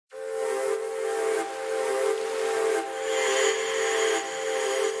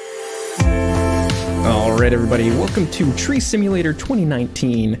Alright everybody, welcome to Tree Simulator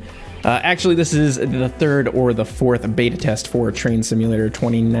 2019. Actually, this is the third or the fourth beta test for Trainz Simulator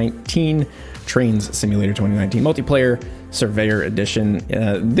 2019. Trainz Simulator 2019 Multiplayer Surveyor Edition.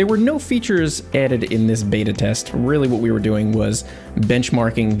 There were no features added in this beta test. Really what we were doing was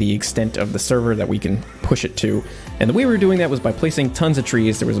benchmarking the extent of the server that we can push it to. And the way we were doing that was by placing tons of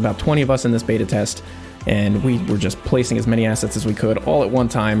trees. There was about 20 of us in this beta test, and we were just placing as many assets as we could all at one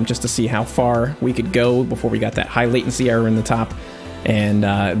time just to see how far we could go before we got that high latency error in the top, and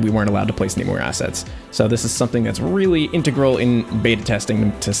we weren't allowed to place any more assets. So this is something that's really integral in beta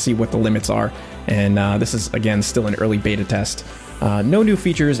testing to see what the limits are, and this is, again, still an early beta test. No new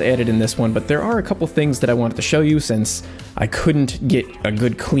features added in this one, but there are a couple things that I wanted to show you since I couldn't get a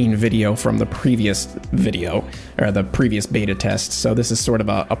good clean video from the previous video, or the previous beta test. So this is sort of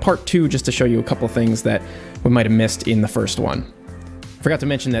a part two just to show you a couple things that we might have missed in the first one. Forgot to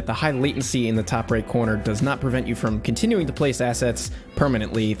mention that the high latency in the top right corner does not prevent you from continuing to place assets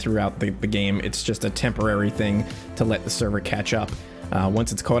permanently throughout the game. It's just a temporary thing to let the server catch up.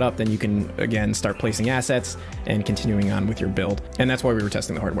 Once it's caught up, then you can, again, start placing assets and continuing on with your build. And that's why we were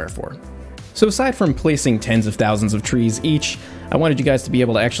testing the hardware for. So aside from placing tens of thousands of trees each, I wanted you guys to be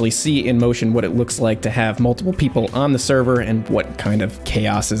able to actually see in motion what it looks like to have multiple people on the server and what kind of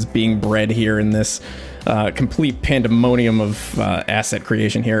chaos is being bred here in this complete pandemonium of asset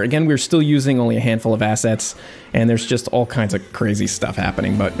creation here. Again, we're still using only a handful of assets, and there's just all kinds of crazy stuff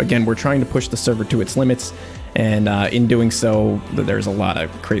happening. But again, we're trying to push the server to its limits, and in doing so, there's a lot of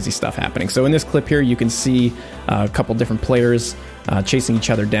crazy stuff happening. So in this clip here, you can see a couple different players chasing each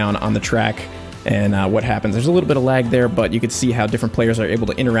other down on the track, and what happens. There's a little bit of lag there, but you can see how different players are able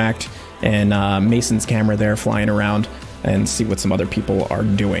to interact, and Mason's camera there flying around and see what some other people are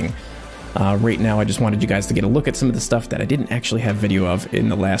doing. Right now, I just wanted you guys to get a look at some of the stuff that I didn't actually have video of in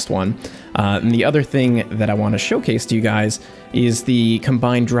the last one. And the other thing that I want to showcase to you guys is the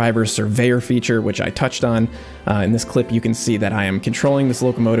combined driver surveyor feature, which I touched on. In this clip, you can see that I am controlling this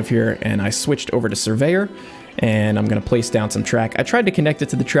locomotive here, and I switched over to surveyor, and I'm going to place down some track. I tried to connect it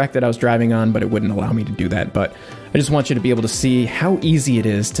to the track that I was driving on, but it wouldn't allow me to do that. But I just want you to be able to see how easy it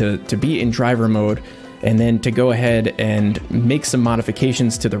is to be in driver mode, and then to go ahead and make some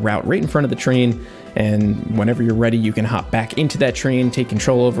modifications to the route right in front of the train, and whenever you're ready, you can hop back into that train, take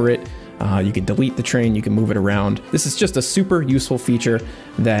control over it. You can delete the train, you can move it around. This is just a super useful feature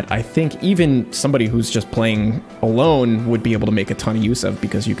that I think even somebody who's just playing alone would be able to make a ton of use of,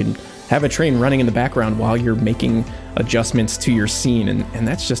 because you can have a train running in the background while you're making adjustments to your scene, and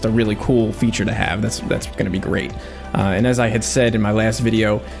that's just a really cool feature to have. That's going to be great. And as I had said in my last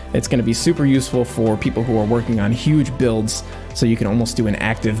video, it's going to be super useful for people who are working on huge builds, so you can almost do an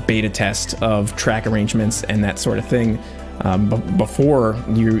active beta test of track arrangements and that sort of thing before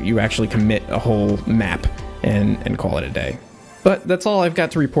you actually commit a whole map and call it a day. But that's all I've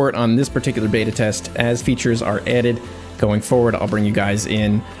got to report on this particular beta test. As features are added going forward, I'll bring you guys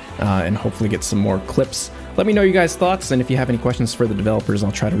in and hopefully get some more clips. Let me know your guys' thoughts, and if you have any questions for the developers,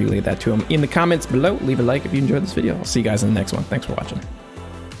 I'll try to relay that to them in the comments below. Leave a like if you enjoyed this video. I'll see you guys in the next one. Thanks for watching.